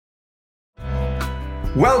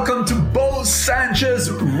Welcome to Bo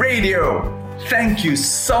Sanchez Radio. Thank you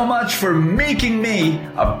so much for making me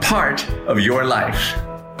a part of your life.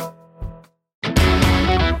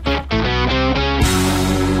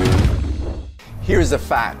 Here's a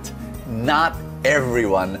fact. Not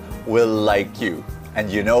everyone will like you.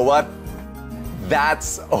 And you know what?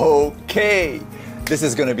 That's okay. This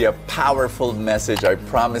is going to be a powerful message, I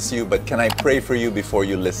promise you, but can I pray for you before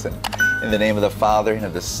you listen? In the name of the Father, and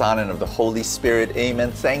of the Son, and of the Holy Spirit,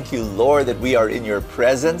 amen. Thank you, Lord, that we are in your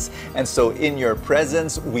presence. And so in your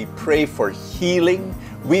presence, we pray for healing.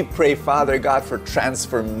 We pray, Father God, for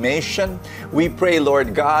transformation. We pray,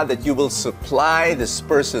 Lord God, that you will supply this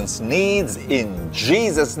person's needs in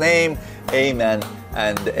Jesus' name. Amen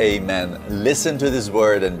and amen. Listen to this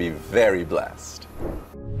word and be very blessed.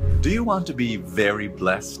 Do you want to be very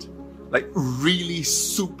blessed? Like really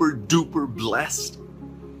super duper blessed?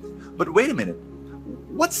 But wait a minute.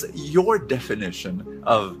 What's your definition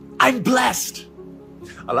of I'm blessed?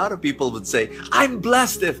 A lot of people would say, I'm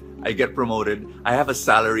blessed if I get promoted, I have a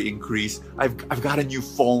salary increase, I've got a new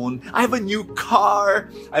phone, I have a new car,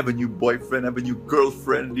 I have a new boyfriend, I have a new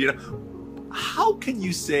girlfriend, How can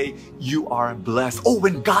you say you are blessed? Oh,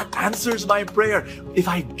 when God answers my prayer, if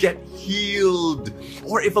I get healed,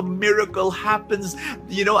 or if a miracle happens,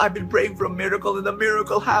 I've been praying for a miracle and the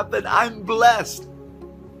miracle happened, I'm blessed.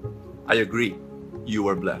 I agree, you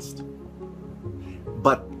are blessed.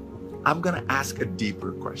 But I'm going to ask a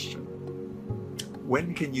deeper question.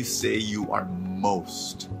 When can you say you are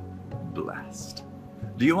most blessed?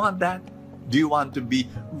 Do you want that? Do you want to be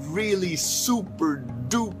really super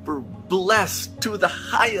duper blessed to the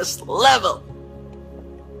highest level?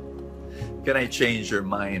 Can I change your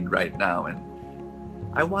mind right now? And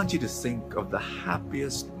I want you to think of the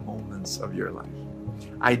happiest moments of your life.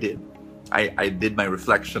 I did. I did my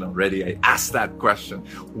reflection already. I asked that question.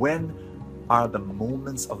 When are the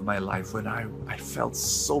moments of my life when I felt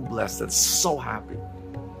so blessed and so happy?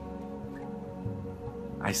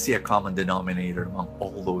 I see a common denominator among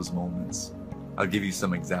all those moments. I'll give you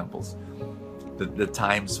some examples. The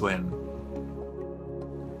times when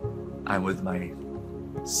I'm with my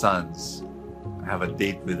sons, I have a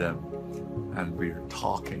date with them, and we're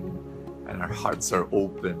talking, and our hearts are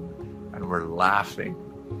open, and we're laughing.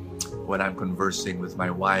 When I'm conversing with my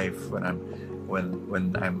wife, when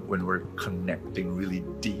we're connecting really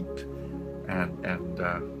deep, and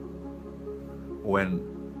when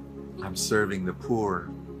I'm serving the poor.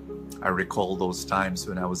 I recall those times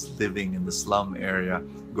when I was living in the slum area,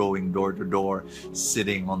 going door to door,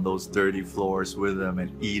 sitting on those dirty floors with them and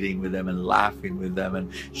eating with them and laughing with them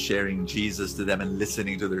and sharing Jesus to them and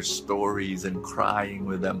listening to their stories and crying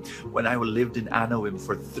with them. When I lived in Anawim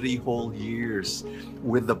for 3 whole years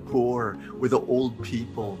with the poor, with the old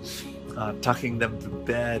people, tucking them to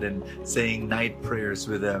bed and saying night prayers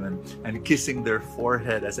with them and kissing their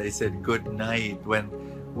forehead as I said good night.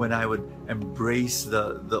 When I would embrace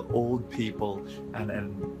the old people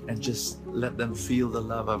and just let them feel the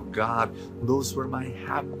love of God. Those were my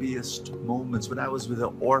happiest moments. When I was with the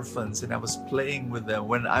orphans and I was playing with them.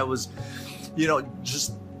 When I was,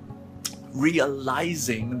 just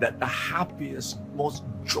realizing that the happiest, most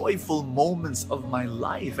joyful moments of my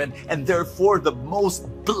life and therefore the most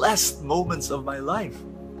blessed moments of my life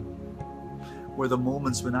were the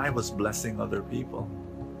moments when I was blessing other people.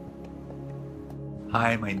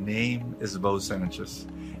 Hi, my name is Bo Sanchez,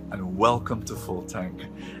 and welcome to Full Tank.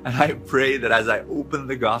 And I pray that as I open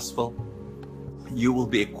the gospel, you will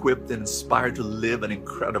be equipped and inspired to live an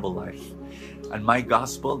incredible life. And my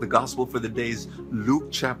gospel, the gospel for the day is Luke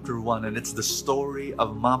chapter 1, and it's the story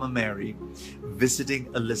of Mama Mary visiting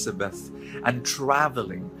Elizabeth and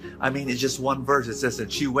traveling. I mean, it's just one verse. It says that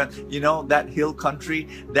she went, that hill country,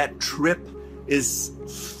 that trip is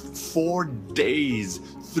 4 days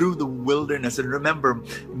through the wilderness. And remember,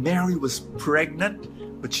 Mary was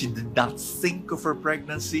pregnant, but she did not think of her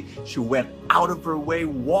pregnancy. She went out of her way,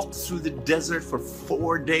 walked through the desert for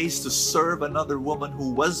 4 days to serve another woman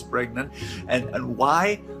who was pregnant. And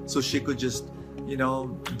why? So she could just,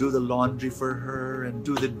 do the laundry for her and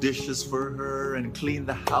do the dishes for her and clean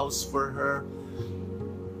the house for her.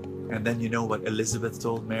 And then you know what Elizabeth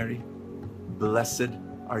told Mary? Blessed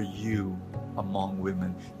are you among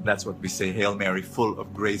women. That's what we say, Hail Mary, full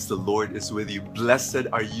of grace, the Lord is with you. Blessed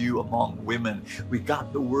are you among women. We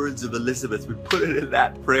got the words of Elizabeth. We put it in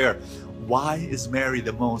that prayer. Why is Mary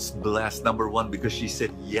the most blessed? Number one, because she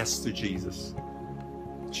said yes to Jesus.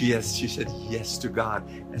 She said yes to God,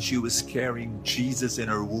 and she was carrying Jesus in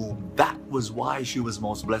her womb. That was why she was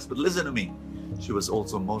most blessed. But listen to me, she was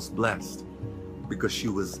also most blessed because she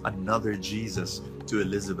was another Jesus to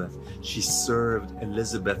Elizabeth. She served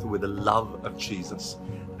Elizabeth with the love of Jesus.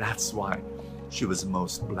 That's why she was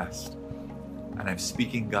most blessed. And I'm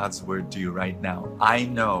speaking God's word to you right now. I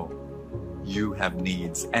know you have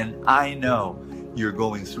needs, and I know you're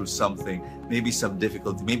going through something, maybe some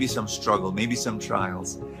difficulty, maybe some struggle, maybe some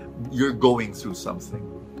trials. You're going through something.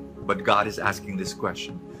 But God is asking this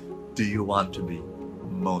question: do you want to be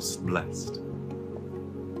most blessed?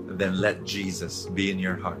 Then let Jesus be in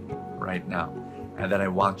your heart right now. And then I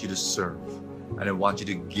want you to serve. And I want you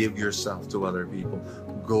to give yourself to other people.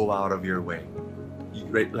 Go out of your way.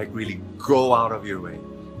 Like really go out of your way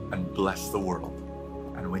and bless the world.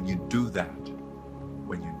 And when you do that,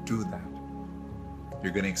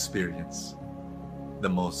 you're going to experience the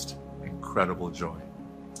most incredible joy.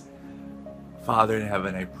 Father in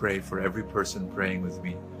heaven, I pray for every person praying with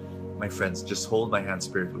me. My friends, just hold my hand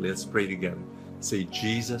spiritually. Let's pray together. Say,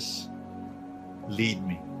 Jesus, lead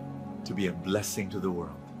me to be a blessing to the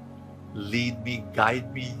world. Lead me,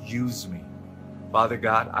 guide me, use me. Father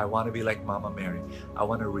God, I want to be like Mama Mary. I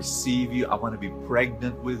want to receive you. I want to be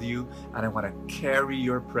pregnant with you. And I want to carry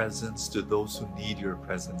your presence to those who need your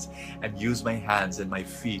presence. And use my hands and my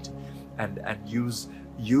feet. And use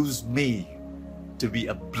me to be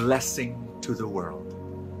a blessing to the world.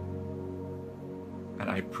 And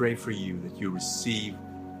I pray for you that you receive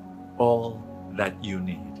all that you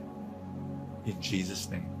need. In Jesus'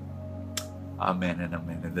 name. Amen and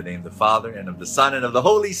amen. In the name of the Father, and of the Son, and of the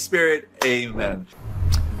Holy Spirit. Amen.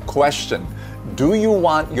 Question: do you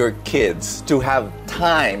want your kids to have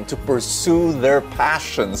time to pursue their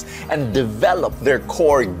passions and develop their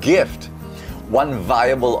core gift? One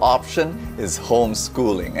viable option is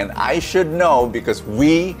homeschooling. And I should know because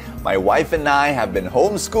my wife and I, have been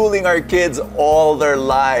homeschooling our kids all their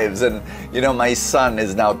lives. And my son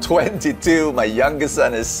is now 22, my youngest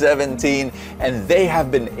son is 17, and they have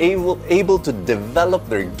been able to develop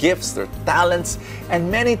their gifts, their talents, and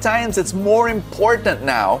many times it's more important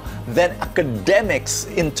now than academics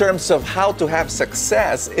in terms of how to have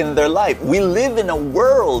success in their life. We live in a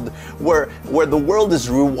world where the world is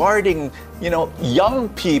rewarding young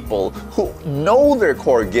people who know their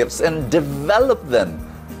core gifts and develop them.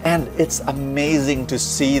 And it's amazing to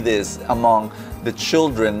see this among the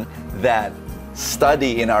children that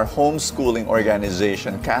study in our homeschooling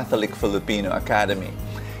organization, Catholic Filipino Academy.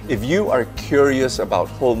 If you are curious about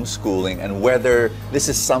homeschooling and whether this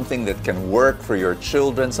is something that can work for your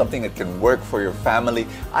children, something that can work for your family,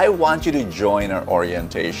 I want you to join our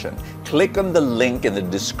orientation. Click on the link in the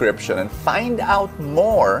description and find out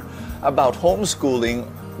more about homeschooling,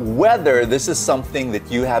 whether this is something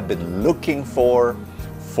that you have been looking for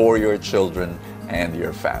your children and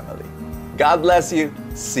your family. God bless you.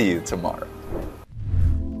 See you tomorrow.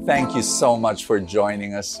 Thank you so much for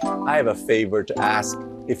joining us. I have a favor to ask.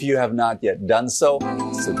 If you have not yet done so,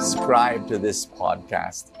 subscribe to this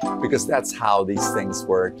podcast, because that's how these things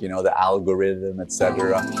work, the algorithm,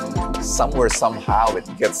 etc. Somewhere, somehow, it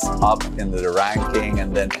gets up in the ranking,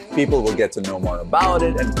 and then people will get to know more about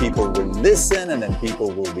it, and people will listen, and then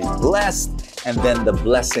people will be blessed, and then the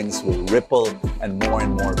blessings will ripple, and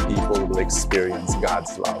more people will experience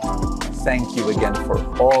God's love. Thank you again for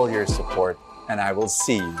all your support, and I will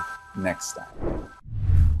see you next time.